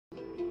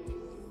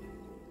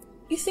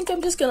You think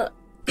I'm just gonna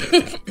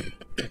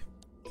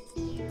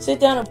sit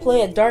down and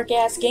play a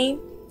dark-ass game?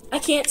 I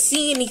can't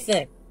see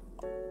anything.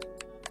 Oh,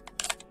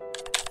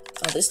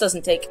 this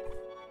doesn't take...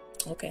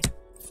 Okay.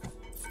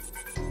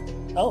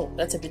 Oh,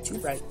 that's a bit too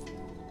bright.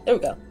 There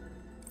we go.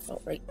 Oh,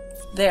 right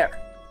there.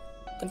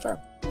 Confirm.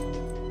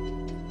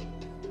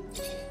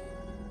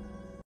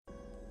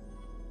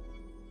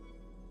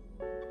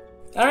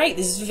 Alright,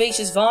 this is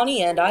Vivacious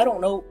Voni, and I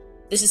don't know...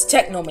 This is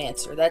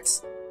Technomancer.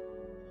 That's...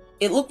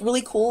 It looked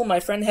really cool. My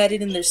friend had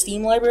it in their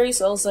Steam library,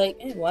 so I was like,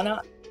 eh, why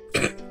not?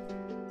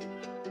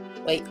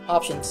 Wait,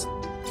 options.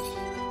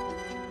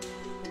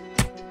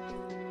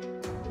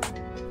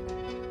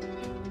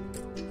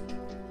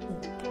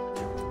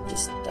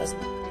 Just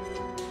doesn't.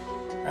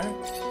 Alright.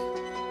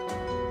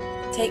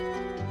 Take.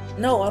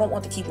 No, I don't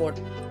want the keyboard.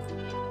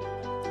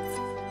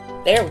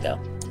 There we go.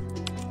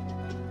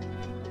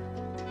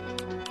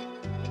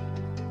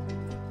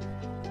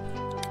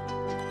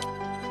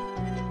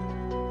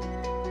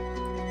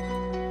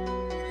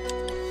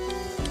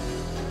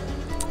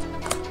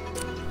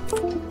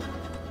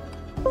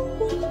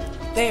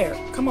 There,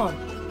 come on.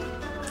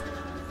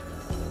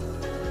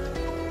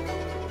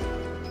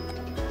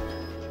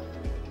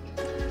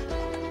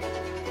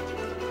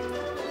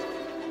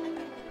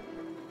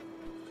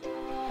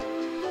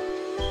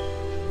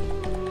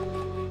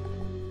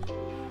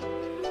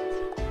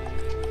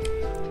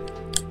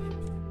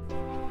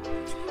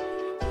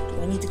 Do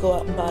I need to go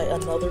out and buy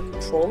another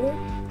controller?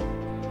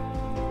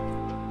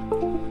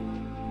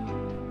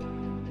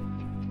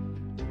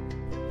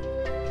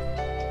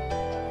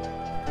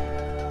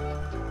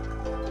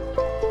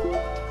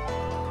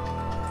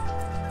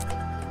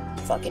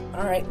 Fuck it.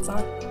 Alright,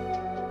 fine.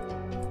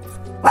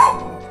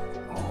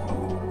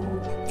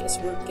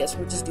 Guess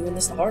we're just doing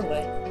this the hard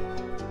way.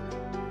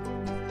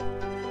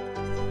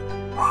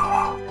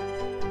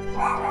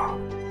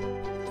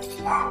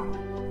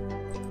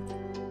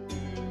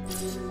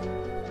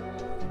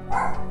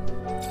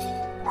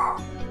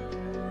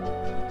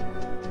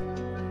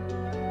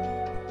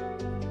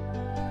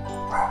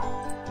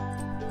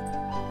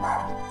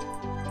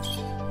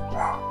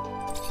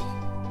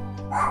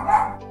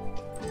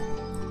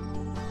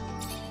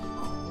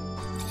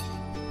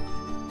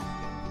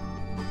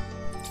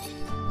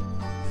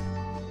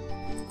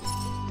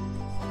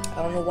 I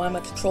don't know why my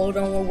controller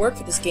don't want to work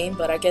for this game,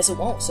 but I guess it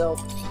won't, so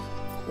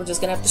we're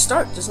just gonna have to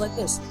start just like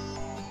this.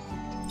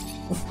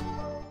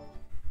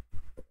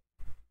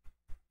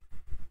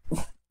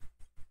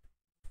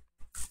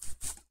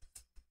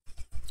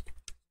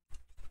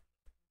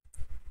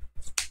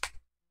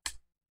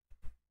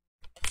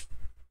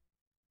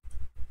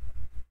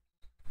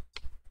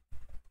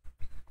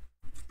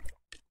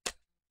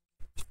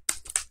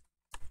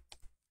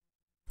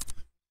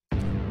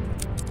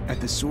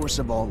 At the source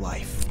of all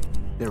life,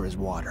 there is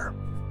water.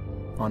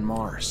 On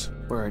Mars,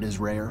 where it is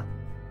rare,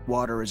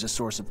 water is a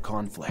source of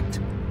conflict,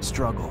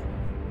 struggle,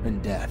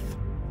 and death.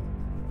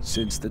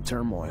 Since the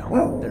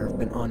turmoil, there have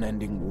been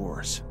unending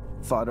wars,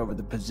 fought over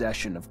the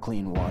possession of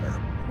clean water.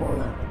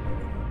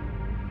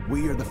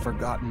 We are the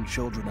forgotten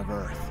children of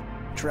Earth,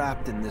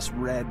 trapped in this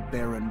red,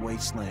 barren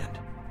wasteland.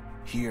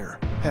 Here,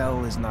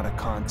 hell is not a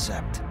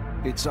concept,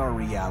 it's our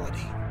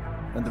reality.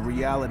 And the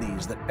reality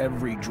is that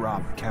every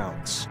drop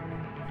counts.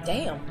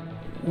 Damn.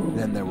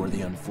 Then there were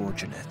the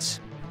unfortunates,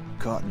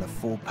 caught in the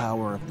full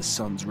power of the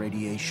sun's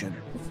radiation,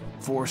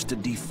 forced to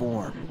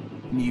deform,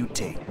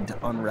 mutate into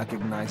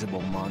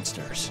unrecognizable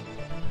monsters.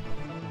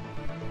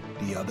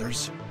 The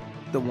others,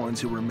 the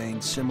ones who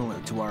remained similar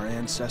to our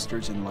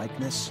ancestors in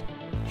likeness,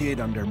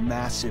 hid under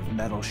massive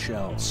metal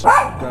shells,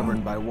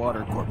 governed by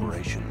water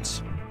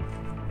corporations.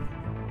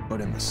 But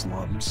in the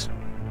slums,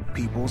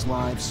 people's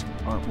lives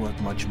aren't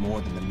worth much more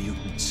than the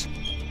mutants.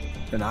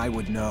 And I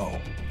would know.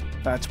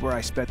 That's where I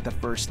spent the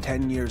first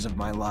 10 years of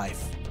my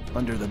life,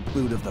 under the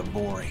boot of the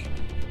Vori.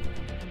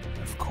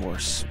 Of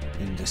course,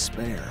 in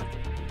despair,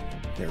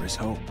 there is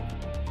hope.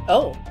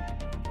 Oh.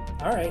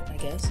 Alright, I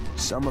guess.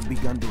 Some have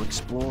begun to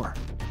explore,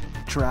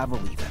 travel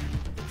even,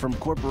 from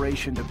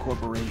corporation to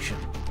corporation,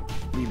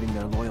 leaving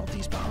their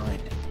loyalties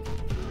behind.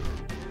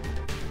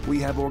 We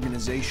have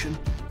organization,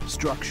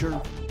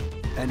 structure,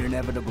 and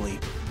inevitably,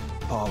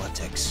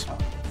 politics.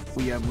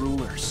 We have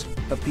rulers,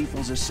 a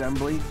people's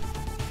assembly,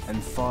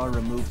 and far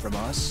removed from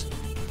us,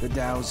 the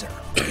Dowser,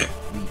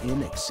 the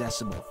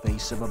inaccessible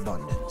face of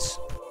abundance.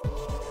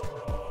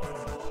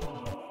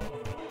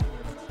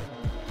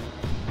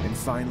 And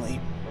finally,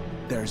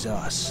 there's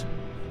us,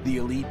 the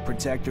elite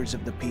protectors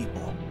of the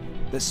people,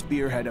 the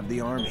spearhead of the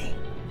army,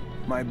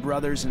 my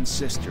brothers and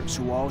sisters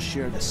who all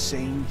share the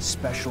same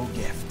special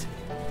gift.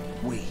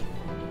 We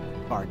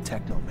are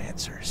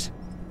Technomancers.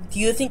 Do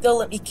you think they'll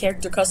let me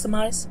character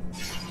customize?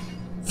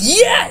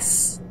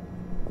 Yes!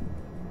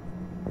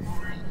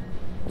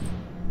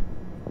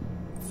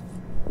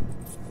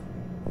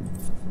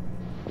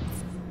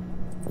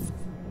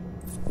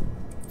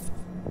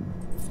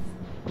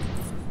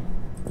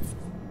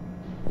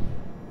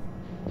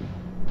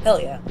 Hell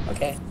yeah,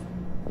 okay.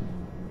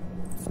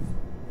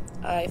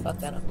 I fucked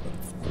that up.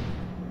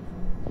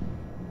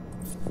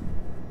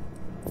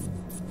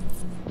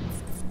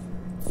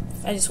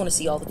 I just want to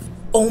see all the...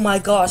 Oh my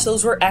gosh,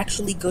 those were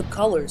actually good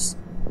colors.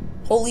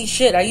 Holy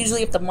shit, I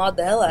usually have to mod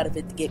the hell out of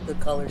it to get good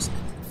colors.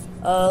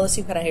 Let's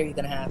see what kind of hair you're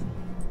gonna have.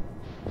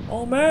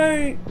 Oh,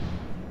 mate!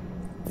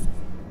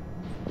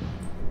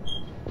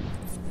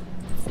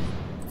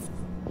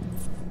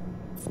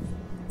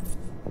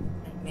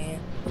 Man,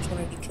 which one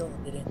are you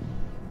killing it in?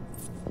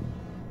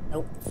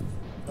 Nope.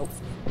 Nope.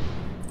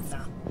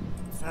 Nah.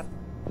 Not.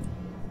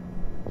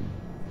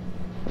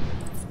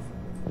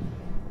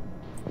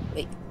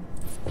 Wait.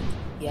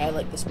 Yeah, I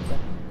like this one.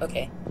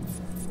 Okay.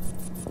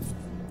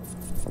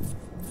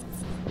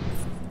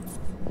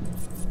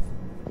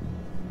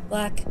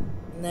 Black,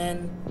 and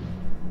then...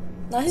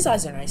 Nah, his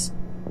eyes are nice.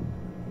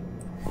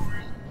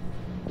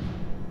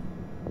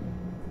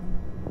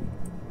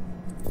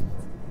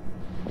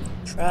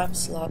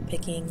 Traps,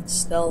 lockpicking,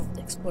 stealth,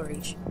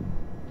 exploration.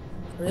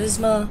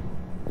 Charisma,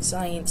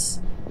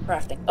 science,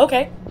 crafting.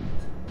 Okay.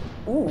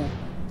 Ooh.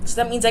 So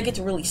that means I get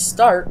to really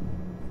start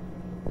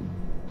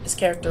this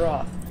character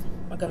off.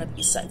 Am I gonna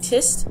be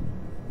scientist?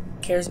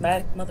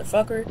 Charismatic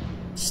motherfucker?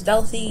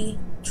 Stealthy?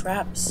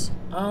 Traps?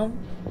 I'm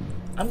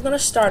gonna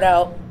start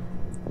out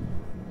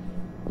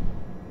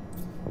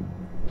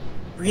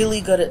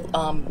really good at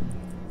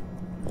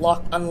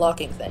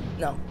unlocking things.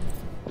 No.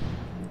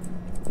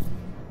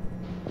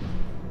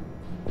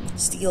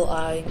 Steal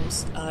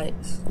items. I'm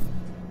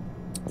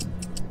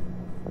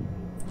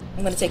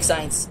gonna take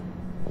science.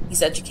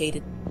 He's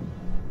educated.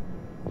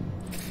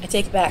 I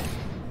take it back.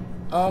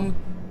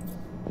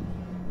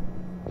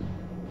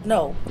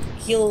 No.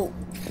 He'll...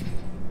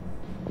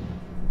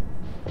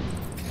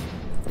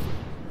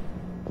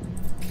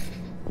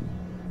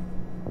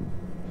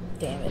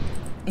 Damn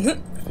it.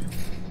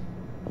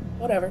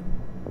 Whatever.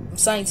 I'm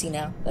sciencey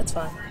now. That's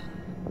fine.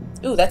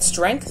 Ooh, that's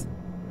strength?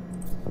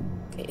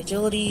 Okay,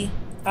 agility,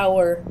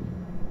 power.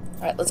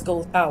 Alright, let's go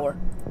with power.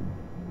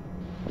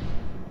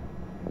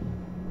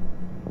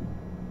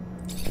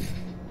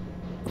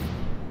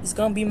 He's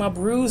gonna be my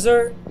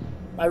bruiser.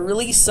 My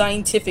really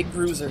scientific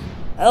bruiser.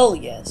 Hell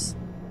yes.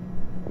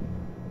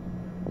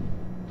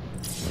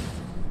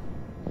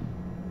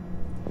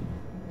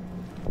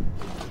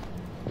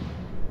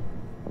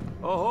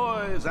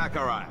 Ahoy,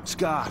 Zachariah.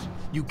 Scott,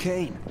 you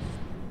came.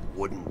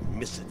 Wouldn't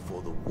miss it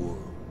for the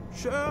world.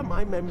 Sure,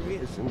 my memory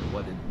isn't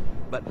what it...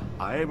 But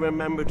I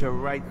remember to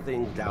write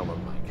things down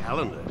on my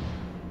calendar.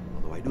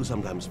 Although I do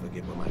sometimes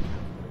forget where my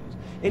calendar is.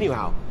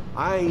 Anyhow,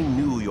 I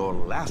knew your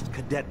last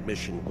cadet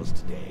mission was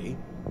today.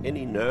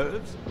 Any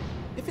nerves?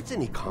 If it's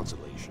any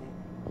consolation,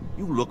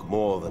 you look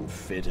more than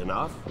fit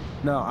enough.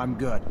 No, I'm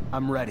good.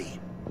 I'm ready.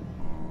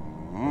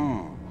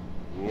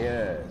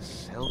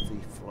 Yes,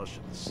 healthy flush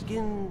of the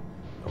skin,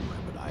 no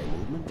rapid eye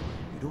movement.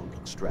 You don't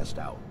look stressed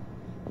out.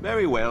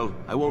 Very well,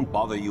 I won't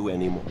bother you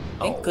anymore.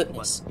 Thank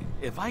goodness. But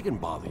if I can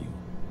bother you,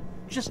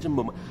 just a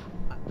moment.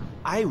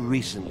 I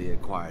recently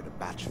acquired a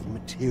batch of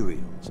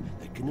materials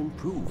that can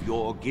improve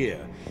your gear.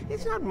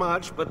 It's not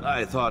much, but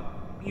I thought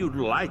you'd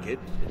like it.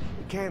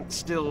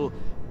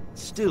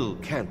 Still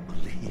can't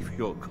believe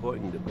you're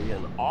going to be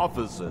an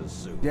officer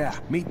soon. Yeah,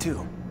 me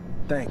too.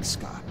 Thanks,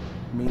 Scott.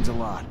 Means a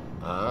lot.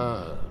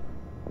 Ah.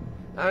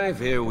 I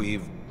fear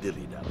we've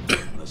dilly-dallied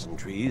with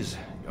pleasantries.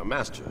 Your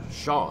master,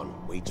 Sean,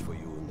 waits for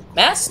you in the...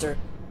 Master?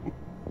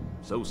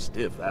 So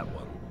stiff, that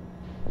one.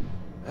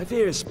 I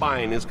fear his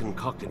spine is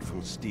concocted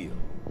from steel.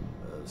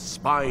 A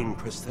spine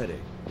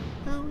prosthetic.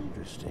 How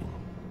interesting.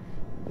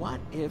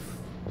 What if...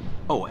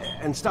 Oh,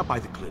 and stop by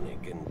the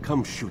clinic and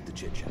come shoot the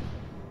chit-chat.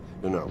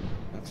 No,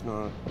 that's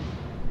not...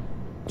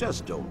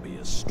 Just don't be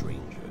a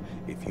stranger.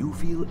 If you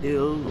feel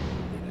ill or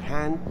need a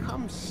hand,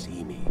 come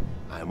see me.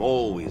 I'm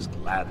always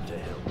glad to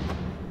help.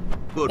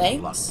 Good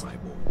luck, my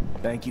boy.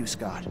 Thank you,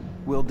 Scott.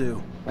 Will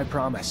do. I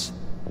promise.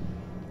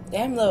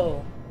 Damn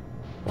though.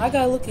 My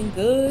guy looking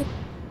good.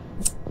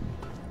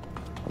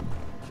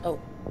 Oh.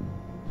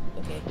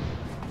 Okay.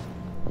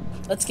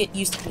 Let's get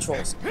used to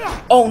controls.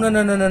 Oh,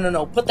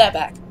 no. Put that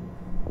back.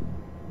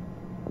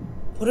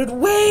 Put it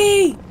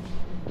away!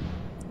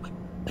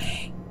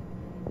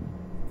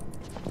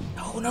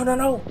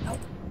 No.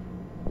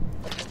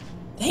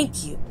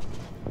 Thank you.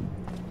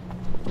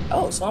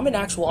 Oh, so I'm in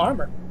actual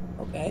armor.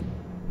 Okay.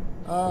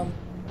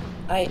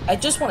 I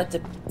just wanted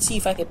to see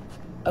if I could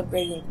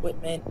upgrade the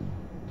equipment.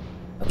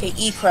 Okay,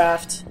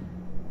 E-craft.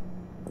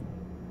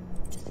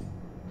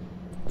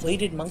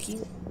 Weighted monkey?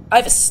 I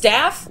have a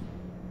staff?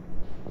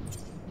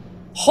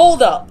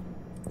 Hold up.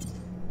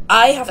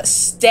 I have a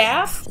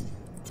staff?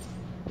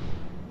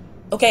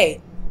 Okay,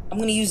 I'm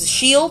gonna use a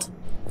shield.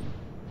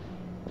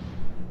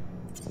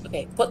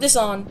 Okay, put this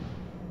on.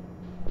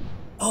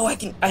 Oh,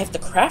 I have to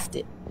craft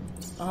it.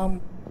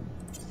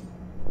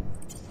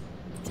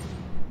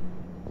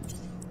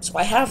 So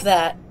I have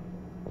that,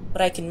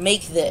 but I can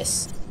make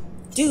this.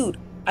 Dude,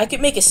 I could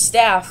make a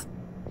staff,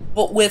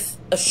 but with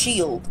a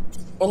shield.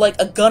 Or like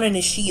a gun and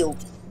a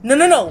shield.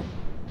 No.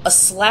 A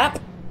slap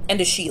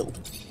and a shield.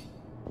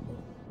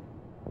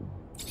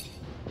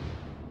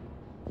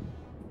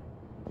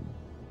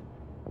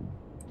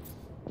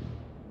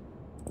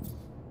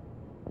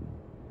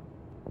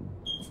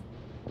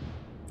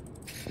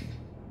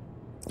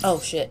 Oh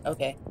shit,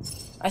 okay.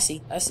 I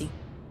see.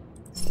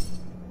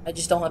 I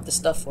just don't have the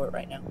stuff for it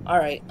right now.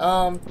 Alright,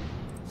 let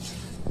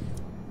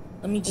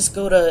me just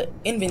go to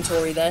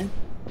inventory then.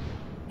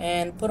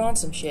 And put on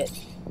some shit.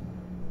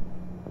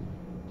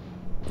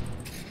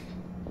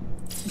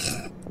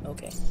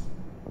 Okay.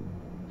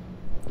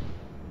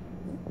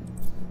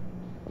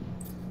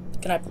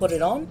 Can I put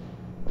it on?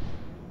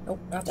 Nope,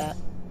 not that.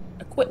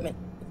 Equipment.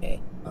 Okay.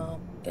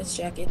 Desk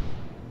jacket.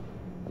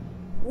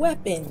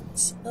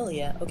 Weapons. Hell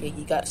yeah. Okay,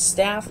 you got a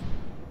staff.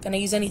 Can I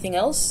use anything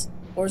else?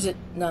 Or is it...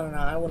 No,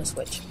 I want to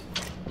switch.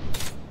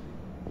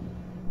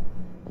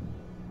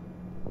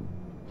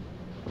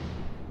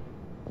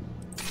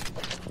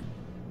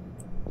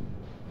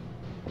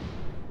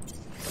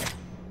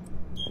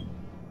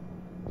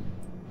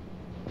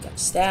 Got a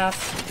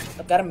staff.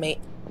 I've got a mace.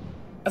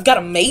 I've got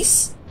a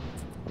mace?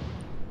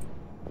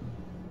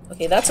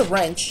 Okay, that's a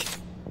wrench.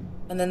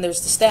 And then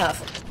there's the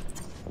staff.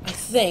 I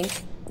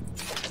think...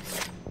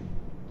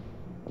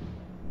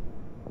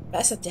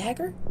 That's a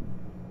dagger?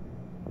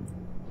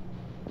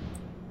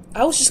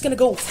 I was just gonna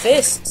go with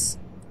fists.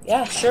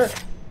 Yeah, sure.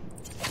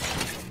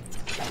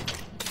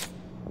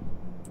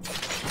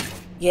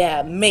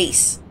 Yeah,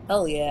 mace.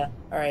 Hell yeah.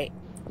 Alright.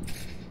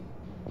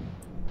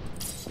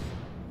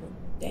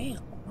 Damn.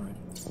 Alright.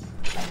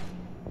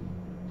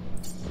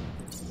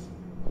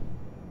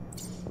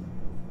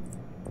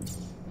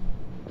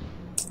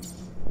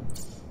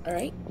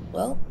 Alright,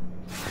 well.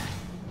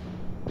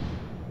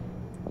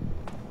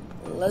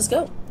 Let's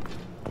go.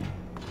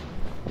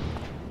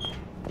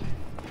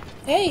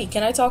 Hey,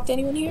 can I talk to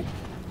anyone here?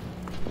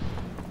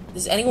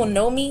 Does anyone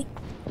know me?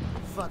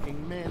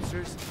 Fucking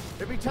mancers.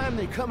 Every time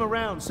they come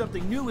around,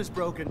 something new is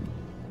broken.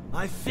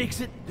 I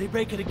fix it, they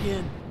break it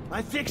again.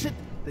 I fix it,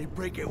 they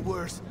break it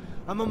worse.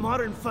 I'm a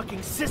modern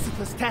fucking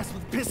Sisyphus tasked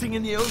with pissing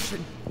in the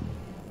ocean.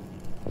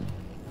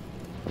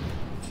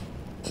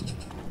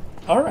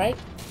 Alright.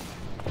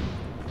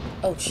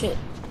 Oh shit.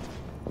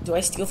 Do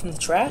I steal from the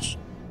trash?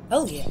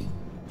 Hell yeah.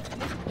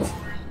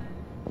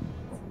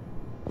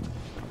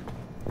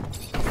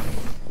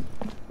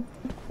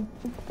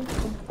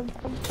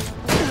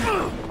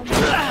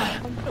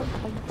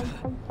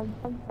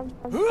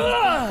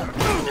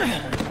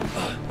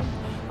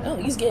 Oh,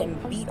 he's getting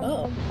beat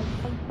up.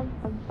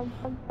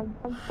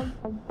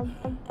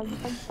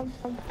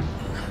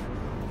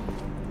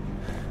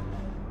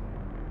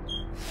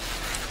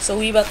 So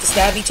we about to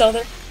stab each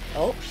other?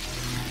 Oh.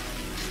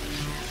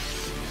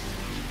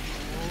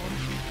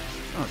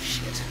 Oh,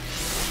 shit.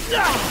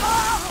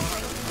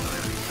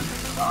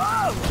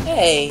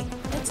 Hey,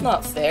 that's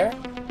not fair.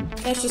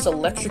 Can't just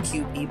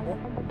electrocute people.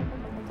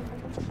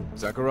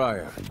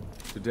 Zachariah,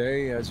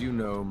 today, as you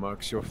know,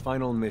 marks your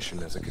final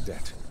mission as a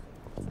cadet.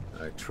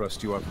 I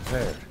trust you are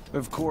prepared.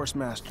 Of course,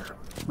 Master.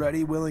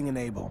 Ready, willing, and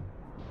able.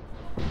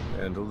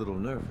 And a little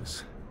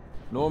nervous.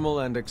 Normal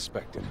and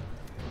expected.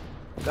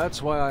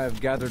 That's why I have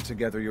gathered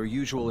together your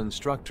usual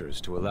instructors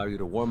to allow you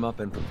to warm up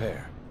and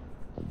prepare.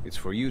 It's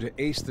for you to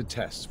ace the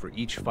tests for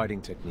each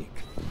fighting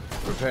technique.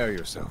 Prepare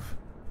yourself.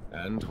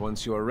 And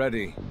once you are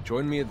ready,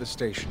 join me at the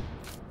station.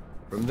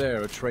 From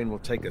there, a train will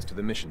take us to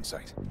the mission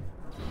site.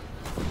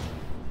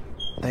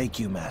 Thank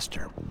you,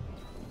 Master.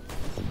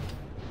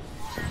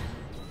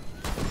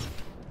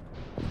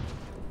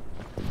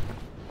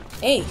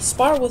 Hey,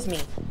 spar with me.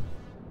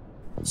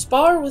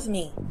 Spar with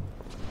me.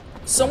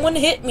 Someone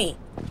hit me.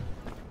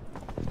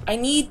 I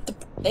need the...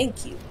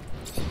 Thank you.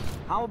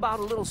 How about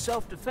a little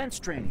self-defense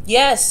training?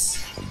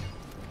 Yes.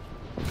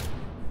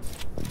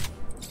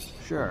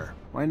 Sure,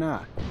 why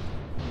not?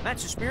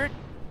 That's the spirit.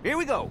 Here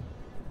we go.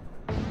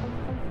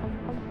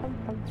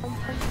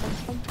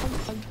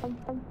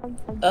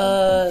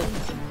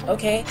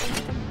 Okay.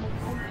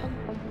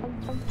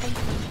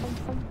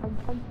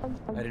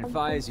 I'd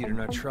advise you to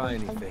not try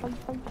anything.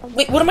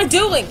 Wait, what am I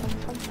doing?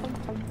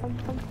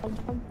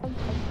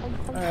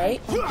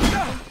 Alright.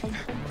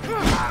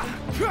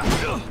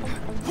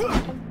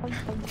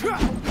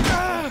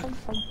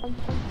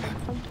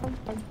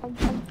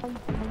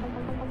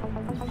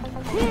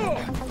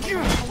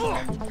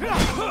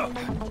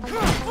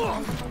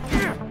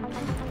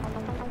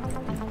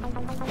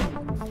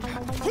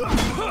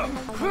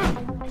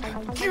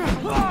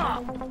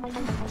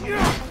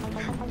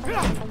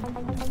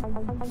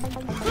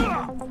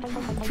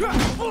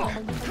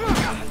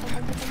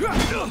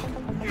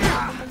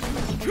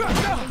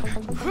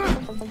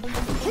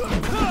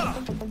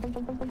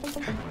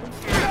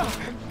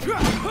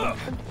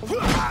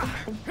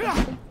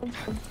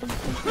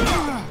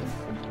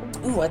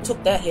 Ooh, I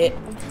took that hit.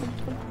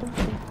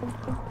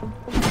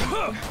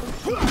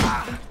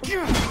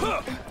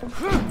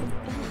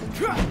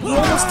 You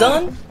almost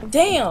done?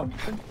 Damn!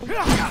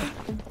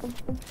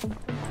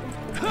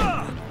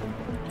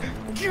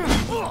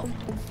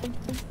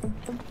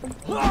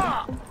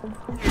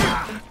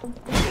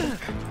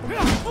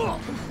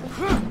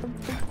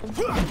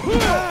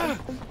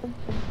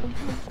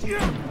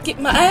 Get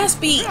my ass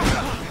beat!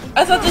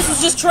 I thought this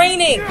was just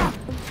training!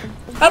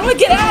 How do I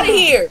get out of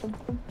here?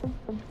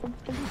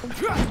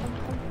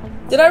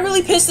 Did I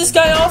really piss this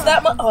guy off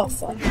that much? Oh,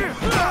 fuck.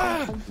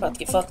 I'm about to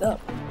get fucked up.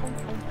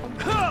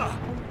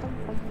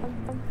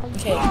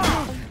 Okay.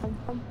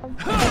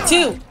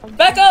 Two.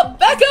 Back up!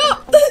 Back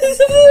up!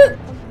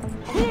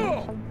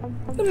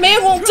 The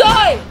man won't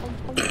die!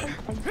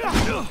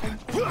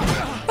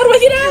 How do I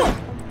get out?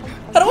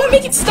 How do I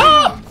make it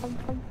stop?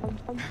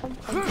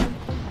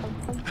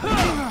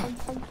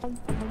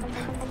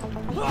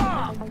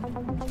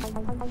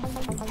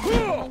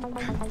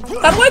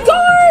 How do I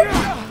guard?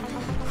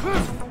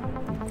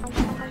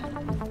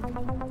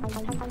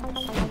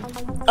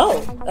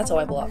 Oh, that's how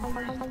I block.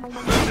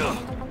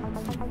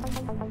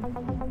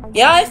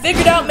 Yeah, I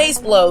figured out mace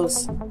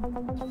blows.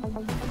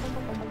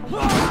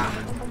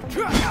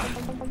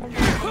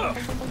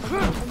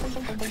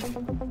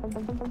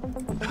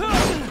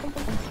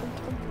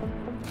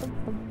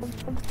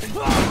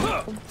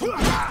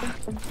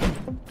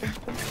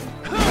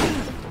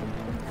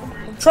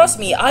 Trust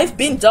me, I've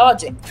been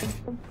dodging.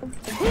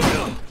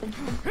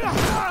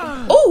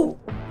 Ooh!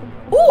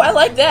 Ooh, I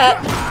like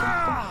that.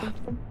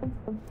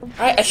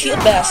 Alright, I shield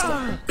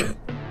bastard.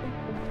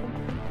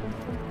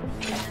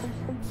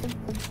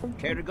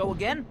 Care to go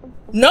again?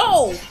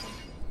 No!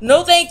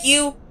 No thank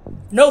you.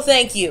 No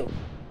thank you.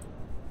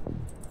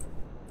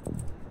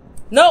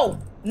 No!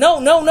 No,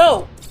 no,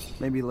 no!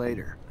 Maybe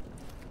later.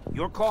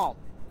 Your call.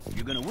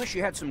 You're gonna wish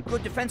you had some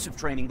good defensive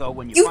training, though,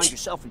 when you You find j-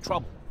 yourself in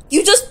trouble.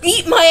 You just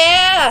beat my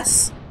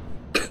ass!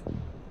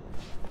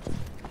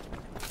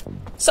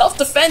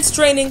 Self-defense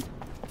training.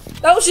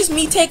 That was just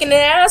me taking an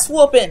ass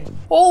whooping.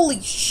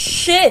 Holy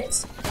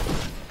shit!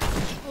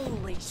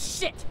 Holy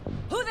shit!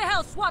 Who the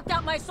hell swapped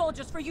out my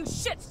soldiers for you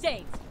shit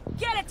stains?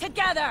 Get it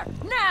together,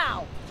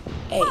 now!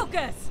 Hey.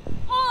 Focus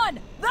on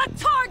the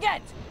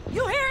target!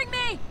 You hearing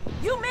me?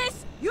 You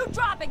miss, you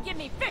drop and give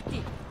me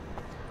 50!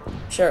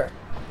 Sure.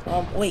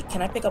 Wait,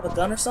 can I pick up a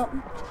gun or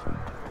something?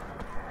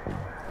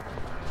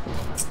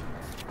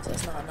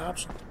 That's not an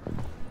option.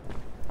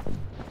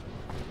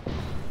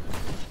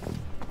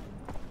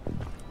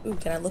 Ooh,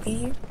 can I look in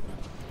here?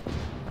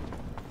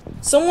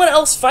 Someone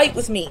else fight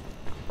with me!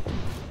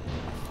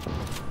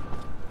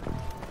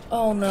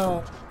 Oh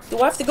no. Do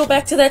I have to go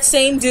back to that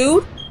same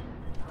dude?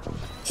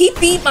 He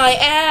beat my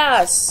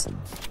ass!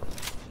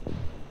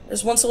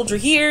 There's one soldier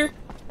here.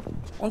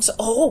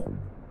 Oh!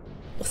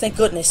 Well, thank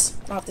goodness.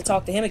 I'll have to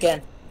talk to him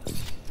again.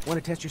 Want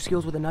to test your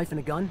skills with a knife and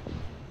a gun?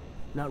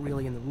 Not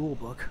really in the rule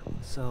book,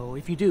 so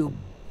if you do,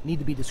 need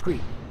to be discreet.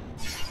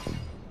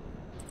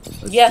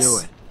 Let's Yes. do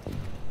it.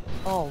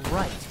 All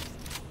right.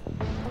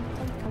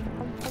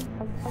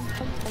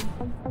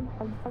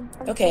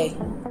 Okay.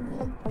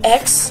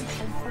 X.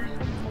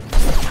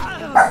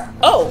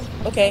 Oh,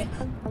 okay.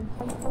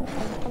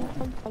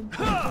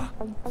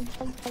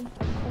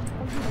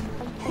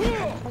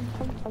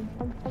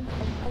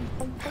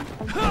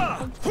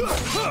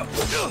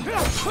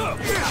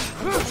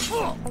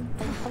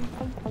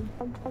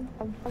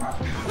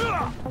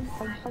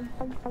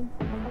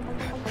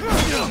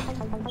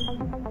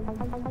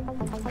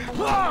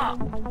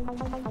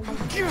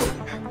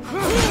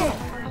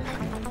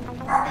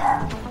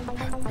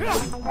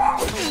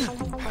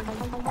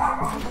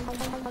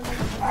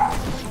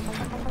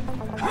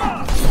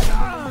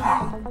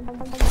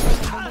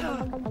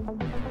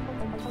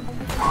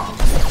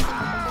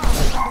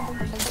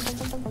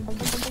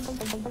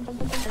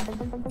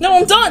 No,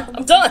 I'm done!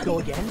 I'm done! Go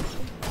again?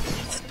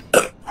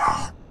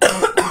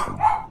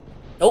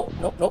 Nope,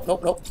 nope, nope,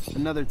 nope, nope.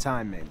 Another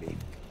time, maybe.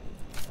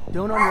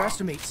 Don't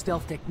underestimate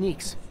stealth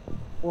techniques,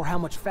 or how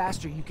much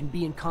faster you can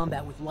be in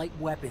combat with light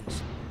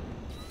weapons.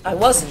 I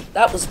wasn't.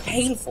 That was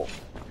painful.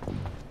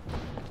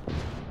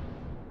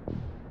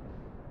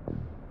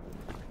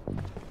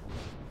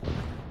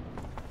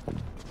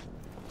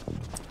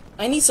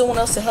 I need someone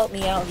else to help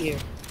me out here.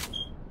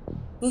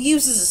 Who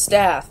uses a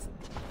staff?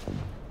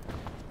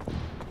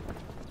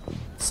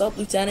 Sup,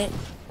 Lieutenant?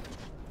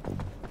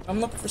 I'm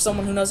looking for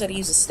someone who knows how to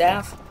use a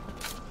staff.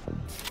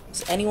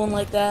 Is anyone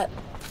like that?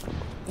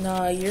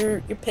 Nah,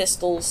 your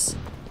pistols.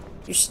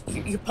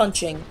 You're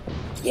punching.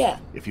 Yeah.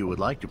 If you would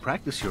like to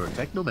practice your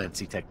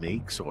technomancy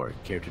techniques or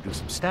care to do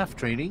some staff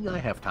training, I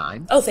have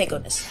time. Oh, thank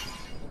goodness.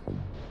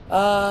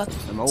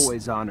 I'm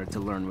always honored to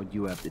learn what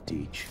you have to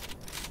teach.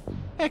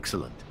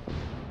 Excellent.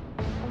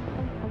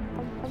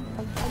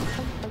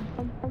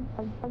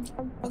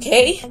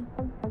 Okay.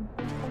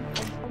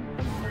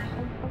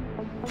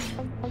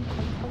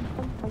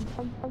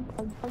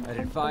 I'd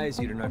advise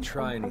you to not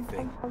try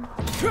anything.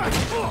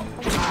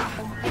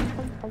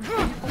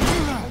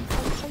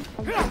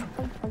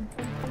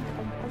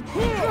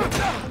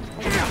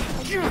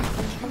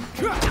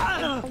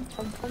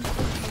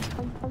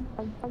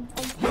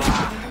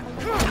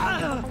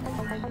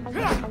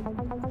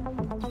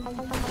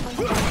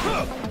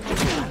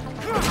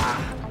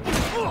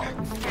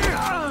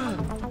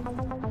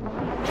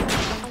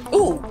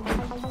 Ooh.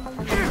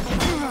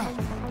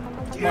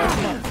 Come on,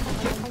 come on.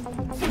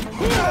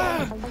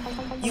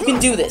 You can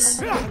do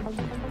this. I'm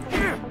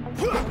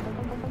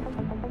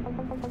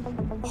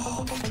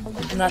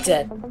not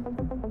dead.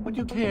 Would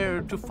you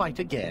care to fight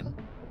again?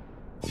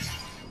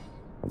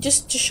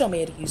 Just show me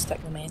how to use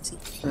Technomancy.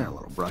 A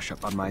little brush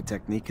up on my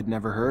technique had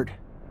never hurt.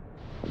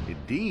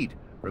 Indeed.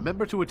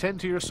 Remember to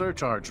attend to your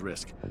surcharge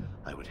risk.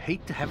 I would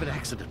hate to have an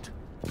accident.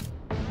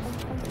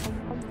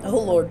 Oh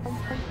lord.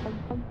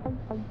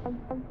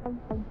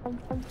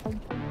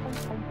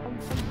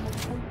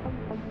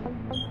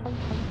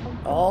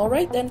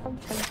 Alright then.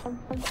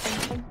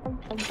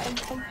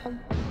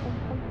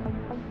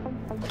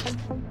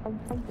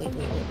 Wait.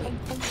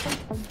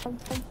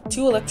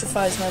 2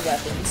 electrifies my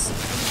weapons.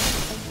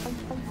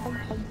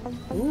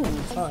 Ooh,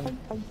 fun.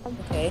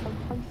 Okay.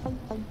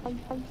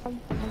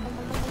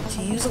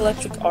 To use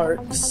electric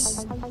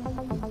arcs,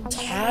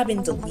 tab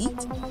and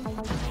delete?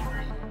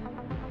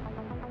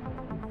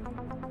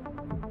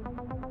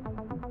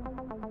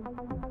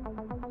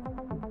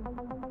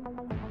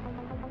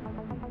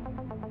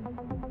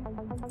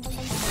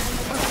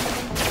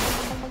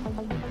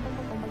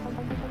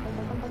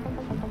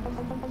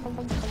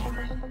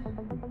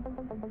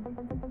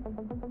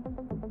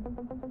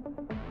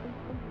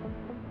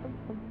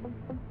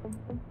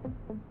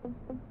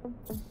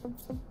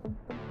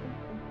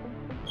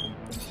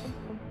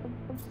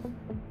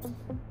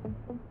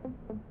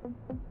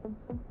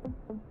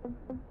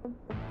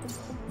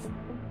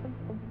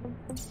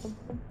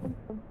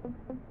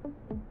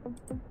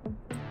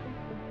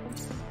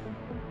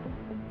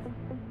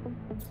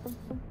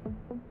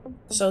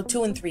 So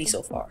 2 and 3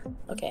 so far.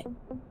 Okay.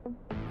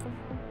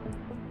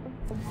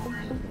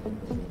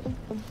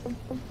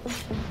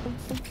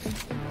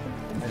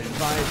 I'd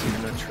advise you to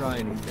not try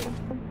anything.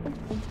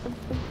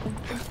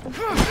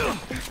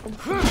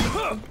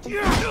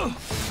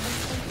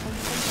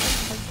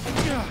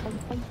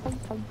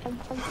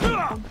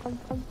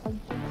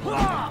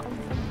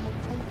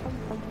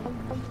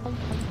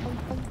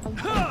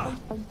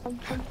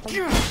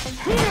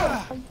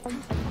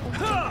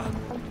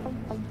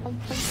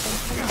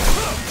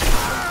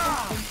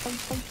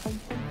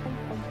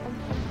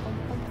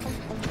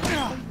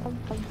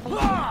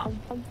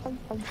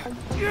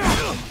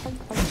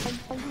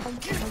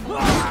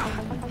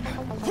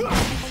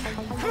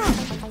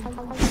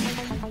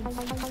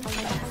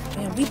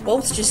 Man, we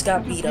both just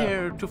got beat up.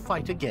 Here to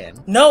fight again?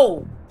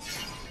 No!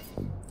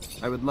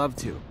 I would love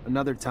to.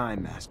 Another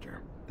time,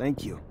 Master.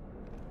 Thank you.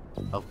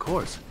 Of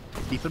course.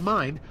 Keep in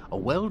mind, a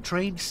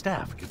well-trained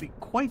staff can be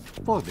quite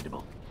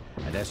formidable.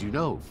 And as you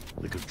know,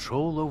 the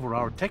control over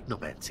our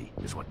technomancy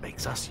is what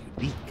makes us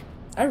unique.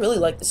 I really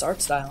like this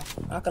art style,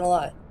 not gonna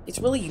lie. It's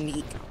really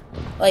unique.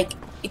 Like,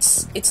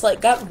 it's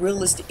like got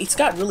realistic, it's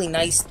got really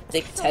nice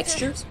thick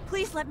textures.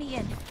 Please let me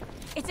in.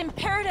 It's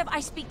imperative I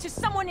speak to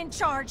someone in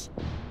charge.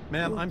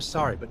 Ma'am, I'm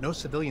sorry, but no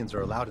civilians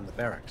are allowed in the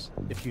barracks.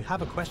 If you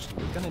have a question,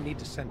 you're gonna need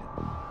to send it.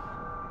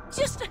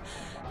 Just,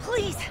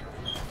 please.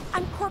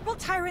 I'm Corporal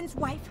Tyron's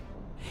wife.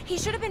 He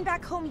should have been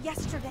back home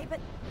yesterday, but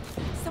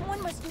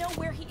someone must know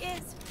where he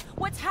is.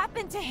 What's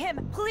happened to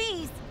him?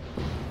 Please.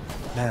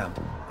 Ma'am,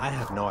 I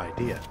have no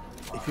idea.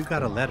 If you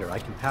got a letter, I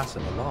can pass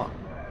it along.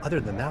 Other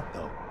than that,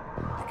 though,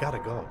 you gotta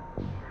go.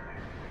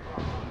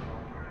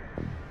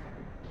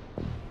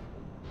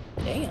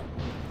 Damn.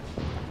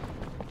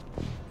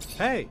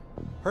 Hey,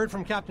 heard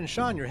from Captain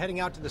Sean you're heading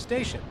out to the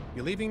station.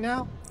 You leaving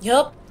now?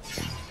 Yup.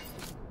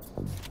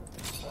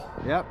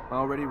 Yep,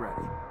 already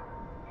ready.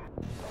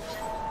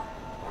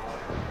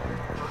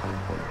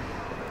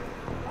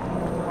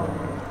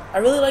 I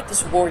really like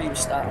this warrior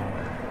style.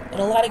 In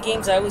a lot of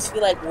games, I always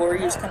feel like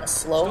warriors kind of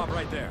slow. Stop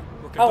right there.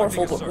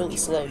 Powerful, but really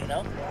slow, you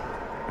know?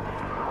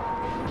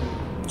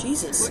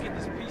 Jesus. Look at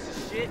this piece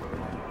of shit.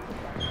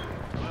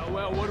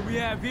 Well, what do we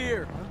have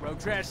here? Road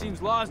trash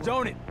seems lost,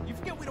 don't it? You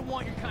forget we don't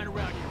want your kind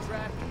around here,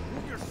 trash.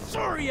 Move your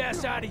sorry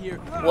ass out of here.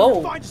 Whoa.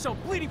 You'll find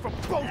yourself bleeding from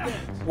both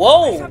ends.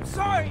 Whoa. I'm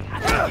sorry.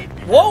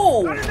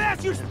 Whoa. I didn't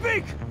ask you to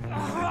speak.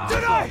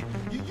 Did I?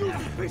 You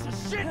useless piece of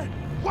shit.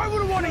 Why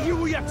would I want to hear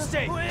what you have to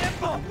say?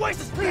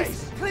 Waste of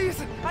space.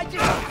 Please, I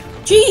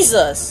just...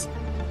 Jesus.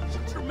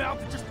 Shut your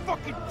mouth and just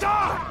fucking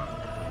die.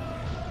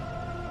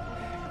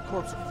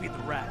 Corpse will feed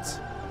the rats.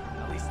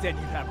 At least then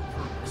you'd have a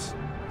purpose.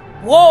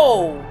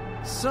 Whoa.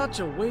 Such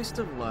a waste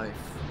of life.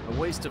 A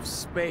waste of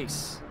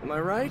space. Am I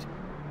right?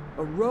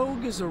 A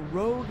rogue is a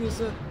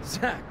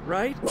Zack,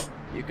 right?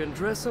 You can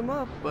dress him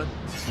up, but...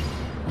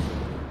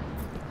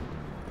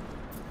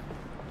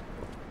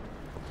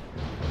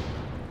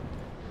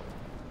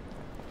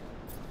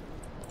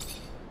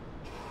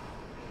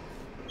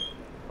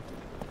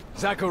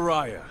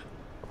 Zachariah,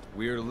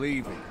 we're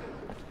leaving.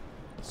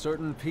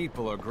 Certain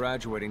people are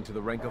graduating to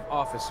the rank of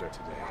officer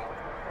today.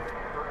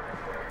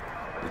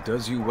 It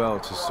does you well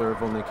to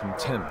serve only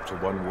contempt to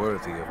one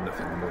worthy of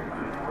nothing more.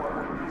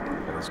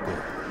 That is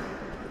good.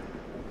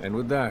 And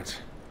with that,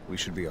 we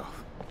should be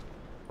off.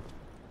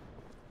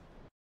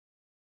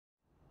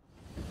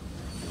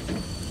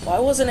 Why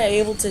wasn't I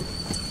able to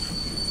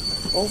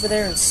go over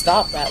there and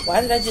stop that?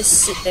 Why did I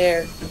just sit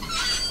there?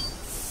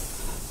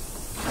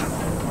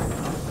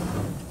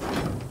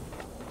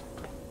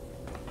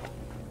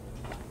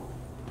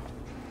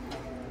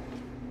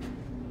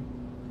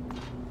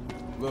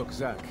 Look,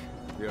 Zack,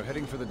 we are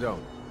heading for the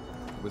dome.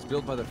 It was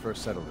built by the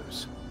first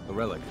settlers, the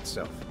relic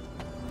itself.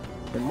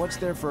 And what's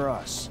there for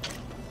us?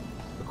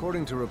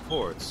 According to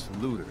reports,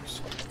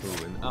 looters,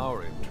 who in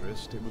our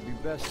interest, it would be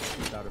best to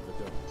keep out of the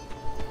dome.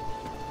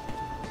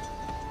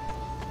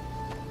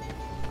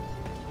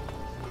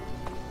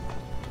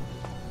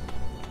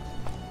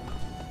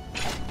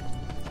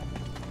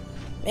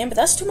 Man, but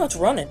that's too much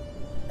running.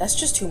 That's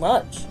just too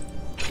much.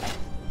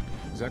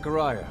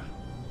 Zechariah,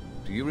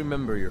 do you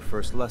remember your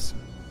first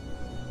lesson?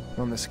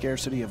 On the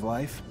scarcity of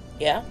life?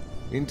 Yeah?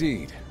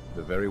 Indeed,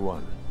 the very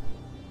one.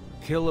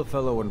 Kill a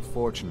fellow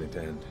unfortunate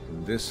and,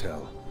 in this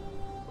hell,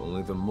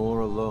 only the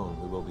more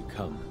alone we will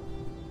become.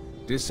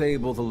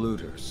 Disable the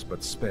looters,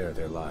 but spare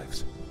their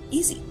lives.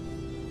 Easy.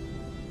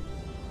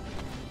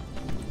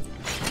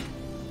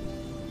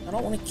 I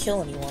don't want to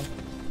kill anyone.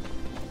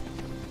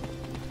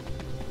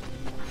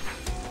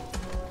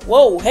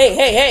 Whoa, hey,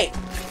 hey, hey!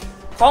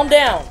 Calm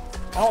down.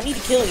 I don't need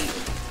to kill you.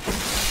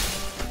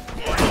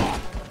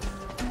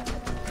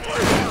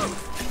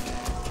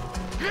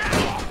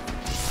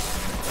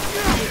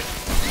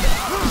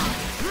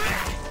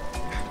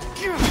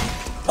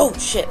 Oh,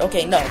 shit.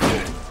 Okay, no.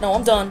 No,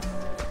 I'm done.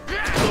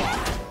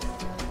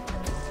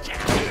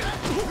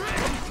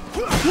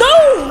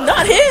 No!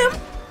 Not him!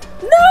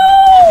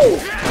 No!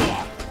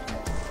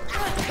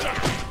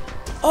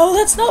 Oh,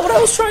 that's not what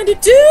I was trying to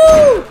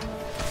do!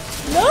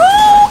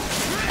 No!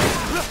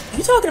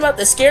 You talking about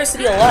the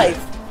scarcity of life.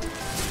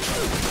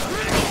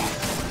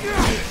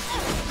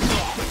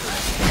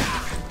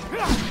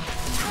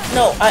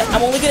 No,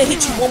 I'm only gonna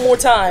hit you one more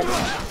time.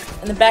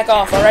 And then back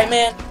off, alright,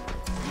 man?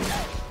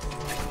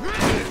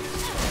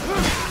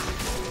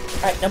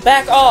 Alright, now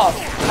back off.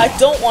 I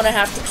don't want to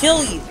have to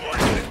kill you.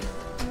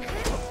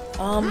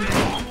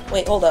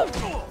 Wait, hold up.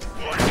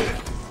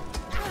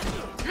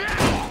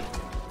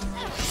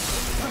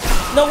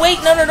 No,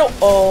 wait, no, no, no.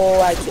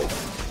 Oh, I killed him.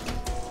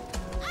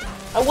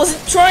 I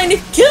wasn't trying to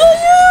kill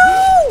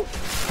you!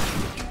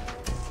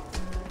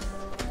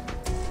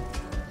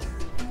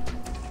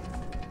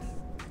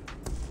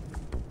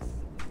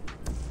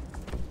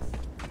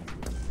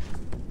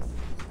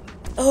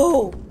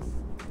 Oh.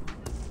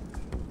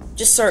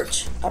 Just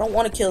search. I don't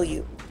want to kill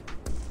you.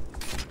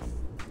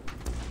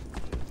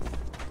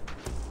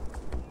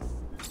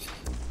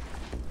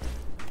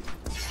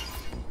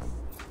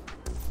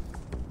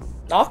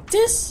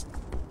 Noctis?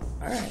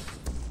 Alright.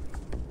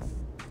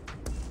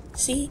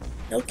 See?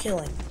 No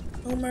killing.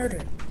 No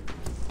murder.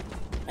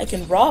 I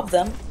can rob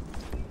them,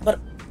 but...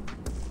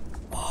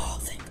 Oh,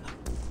 thank God.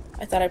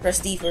 I thought I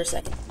pressed D for a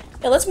second.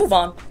 Yeah, let's move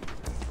on.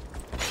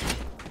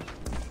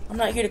 I'm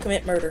not here to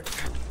commit murder.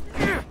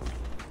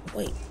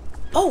 Wait.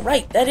 Oh,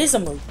 right. That is a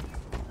move.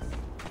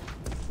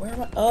 Where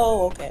am I?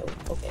 Oh, okay.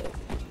 Okay.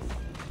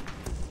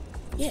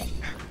 Yeah.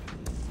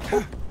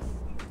 Oh.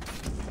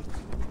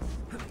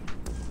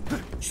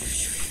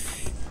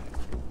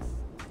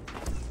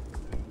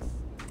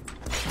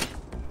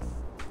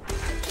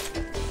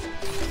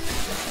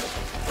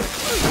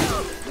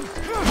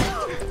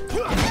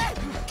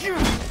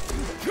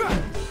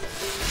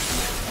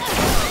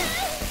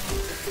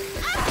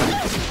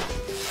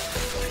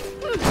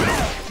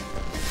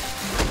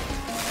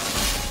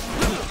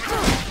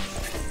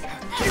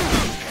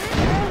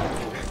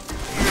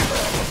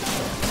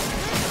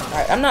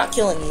 I'm not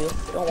killing you.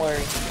 Don't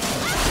worry.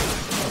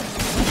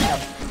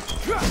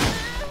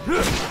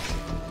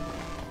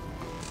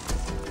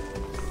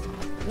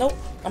 Nope,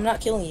 I'm not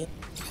killing you.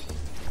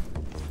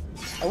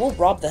 I will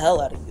rob the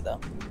hell out of you,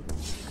 though.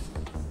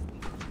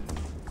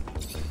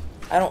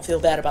 I don't feel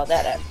bad about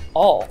that at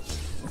all.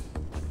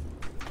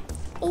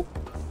 Oh.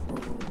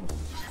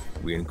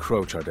 We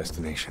encroach our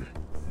destination.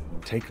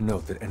 Take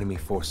note that enemy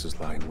forces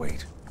lie in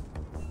wait.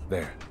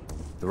 There,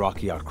 the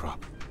rocky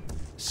outcrop.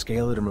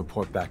 Scale it and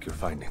report back your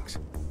findings.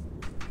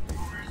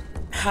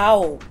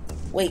 How?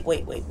 Wait.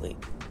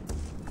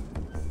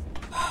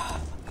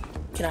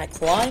 Can I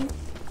climb?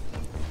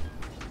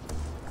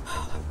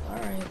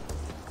 Alright.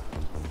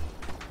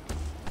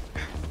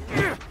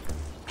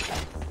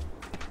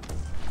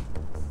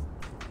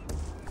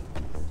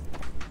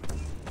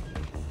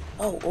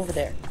 Oh, over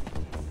there.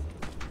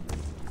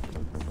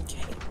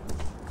 Okay.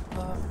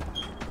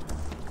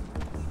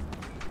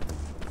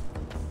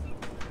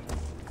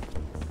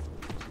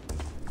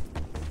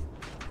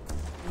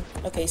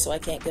 Okay, so I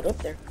can't get up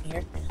there from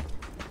here.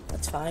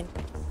 That's fine.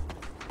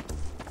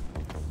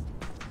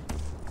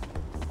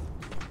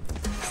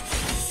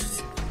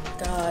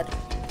 God.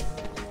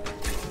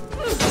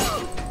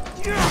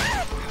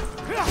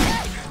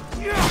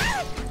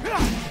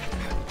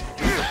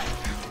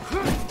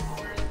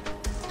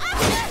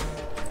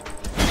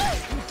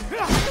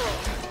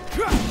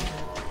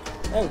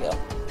 There we go.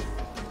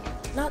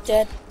 Not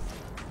dead.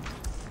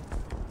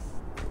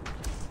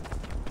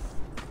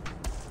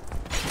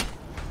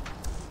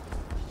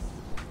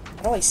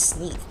 How do I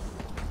sneak?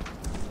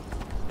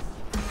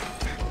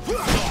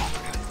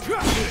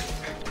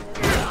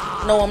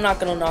 No, I'm not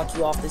gonna knock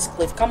you off this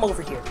cliff. Come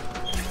over here.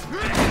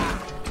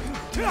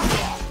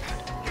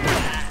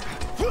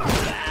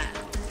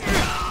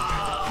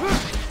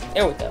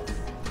 There we go.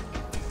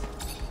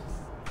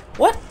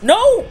 What?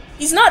 No!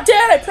 He's not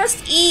dead! I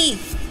pressed E!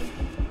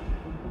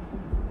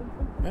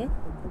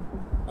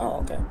 Oh,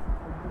 okay.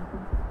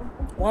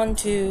 1,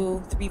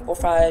 2, 3, 4,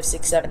 5,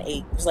 6, 7,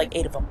 8. There's like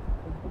 8 of them.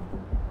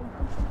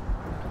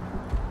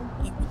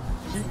 You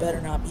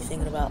better not be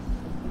thinking about...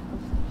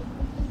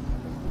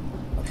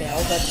 Okay, I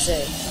was about to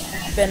say,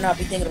 you better not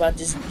be thinking about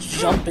just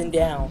jumping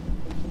down.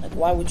 Like,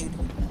 why would you do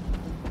that?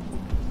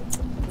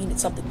 I mean,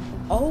 it's something...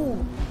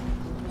 Oh!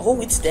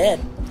 Oh, it's dead.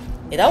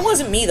 Hey, that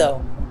wasn't me,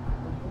 though.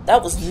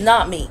 That was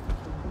not me.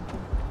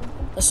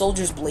 A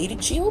soldier's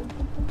bladed shield?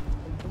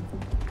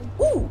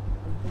 Ooh!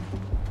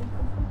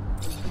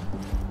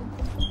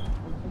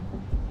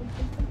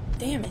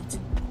 Damn it.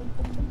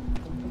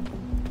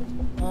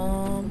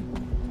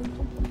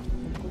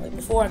 Wait,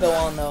 before I go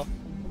on, though.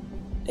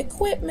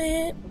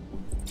 Equipment!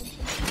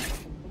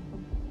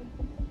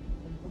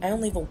 I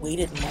only have a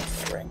weighted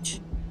knife wrench.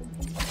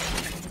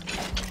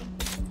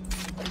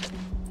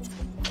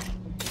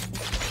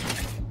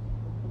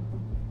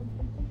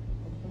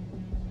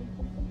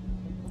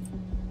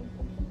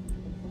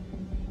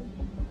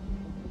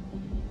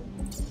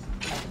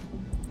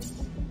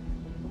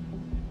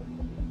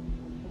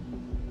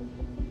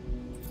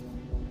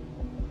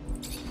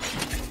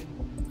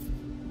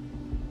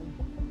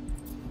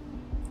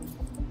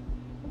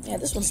 Yeah,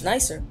 this one's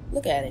nicer.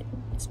 Look at it.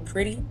 It's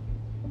pretty.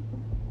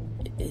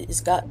 It's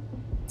got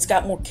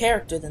more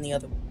character than the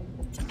other one.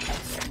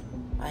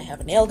 I have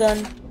a nail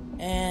gun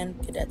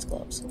and cadet's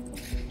gloves.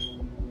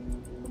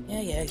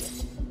 Yeah.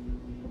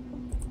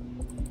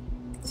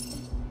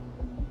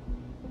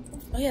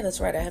 Oh yeah,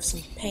 that's right. I have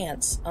some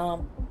pants.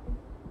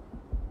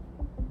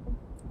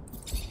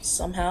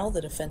 Somehow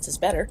the defense is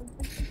better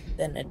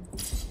than a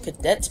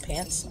cadet's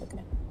pants.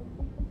 Okay.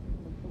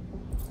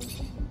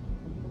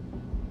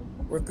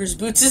 Worker's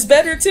boots is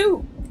better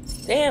too.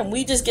 Damn,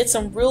 we just get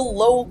some real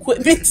low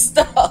equipment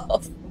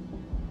stuff.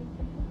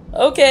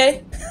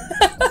 Okay.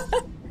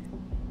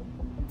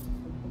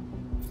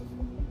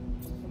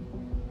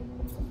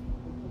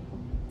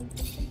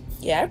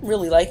 Yeah, I'm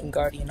really liking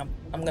Guardian.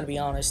 I'm gonna be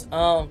honest.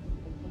 Yeah.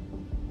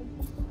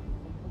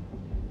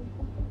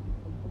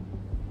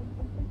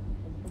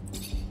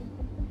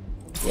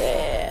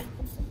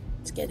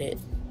 Let's get it.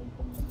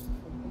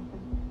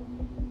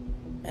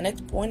 My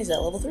next point is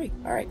at level 3.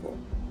 Alright, cool.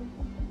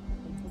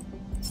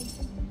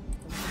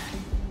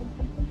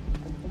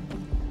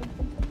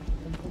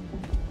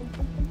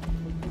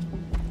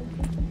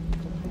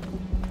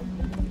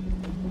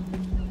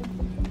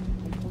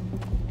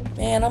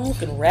 Man, I'm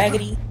looking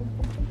raggedy.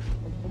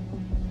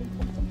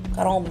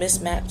 Got all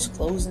mismatched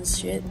clothes and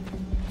shit.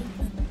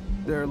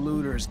 There are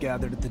looters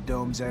gathered at the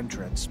dome's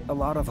entrance. A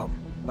lot of them.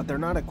 But they're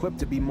not equipped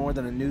to be more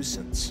than a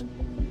nuisance.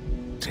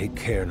 Take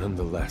care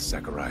nonetheless,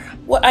 Zachariah.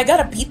 What, I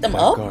gotta beat them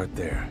up? That guard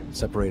there,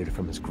 separated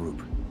from his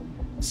group.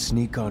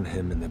 Sneak on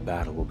him and the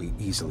battle will be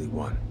easily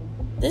won.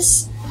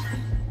 This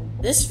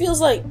feels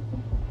like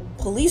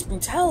police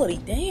brutality.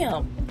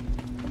 Damn.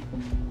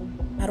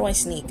 How do I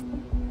sneak?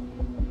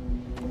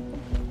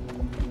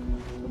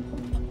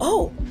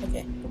 Oh,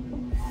 okay.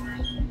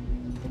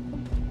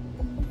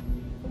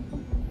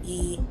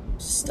 E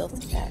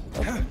stealth attack.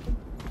 Okay.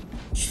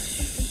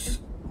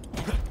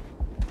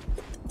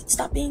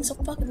 Stop being so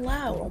fucking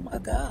loud. Oh my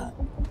god.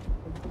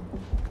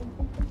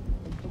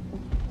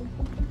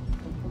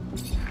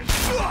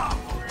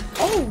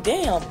 Oh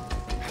damn.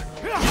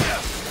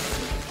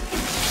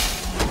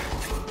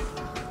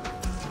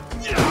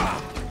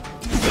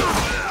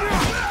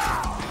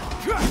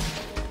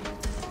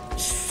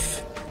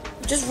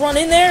 Just run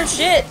in there,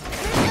 shit!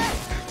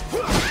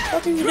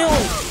 What are you doing?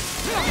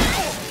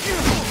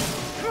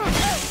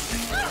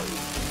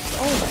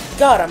 Oh my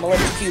god, I'm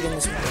electrocuting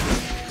this one.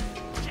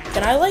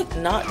 Can I, like,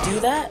 not do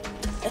that?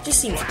 That just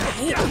seems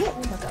painful.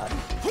 Oh my god.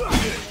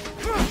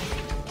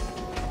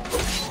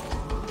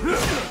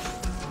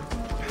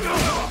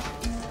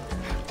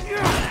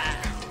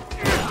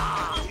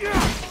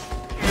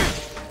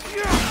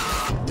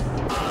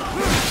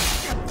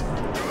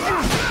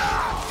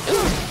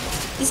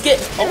 He's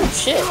getting... Oh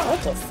shit,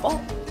 what the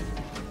fuck?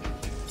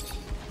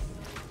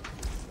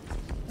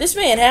 This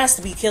man has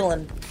to be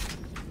killing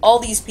all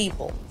these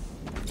people.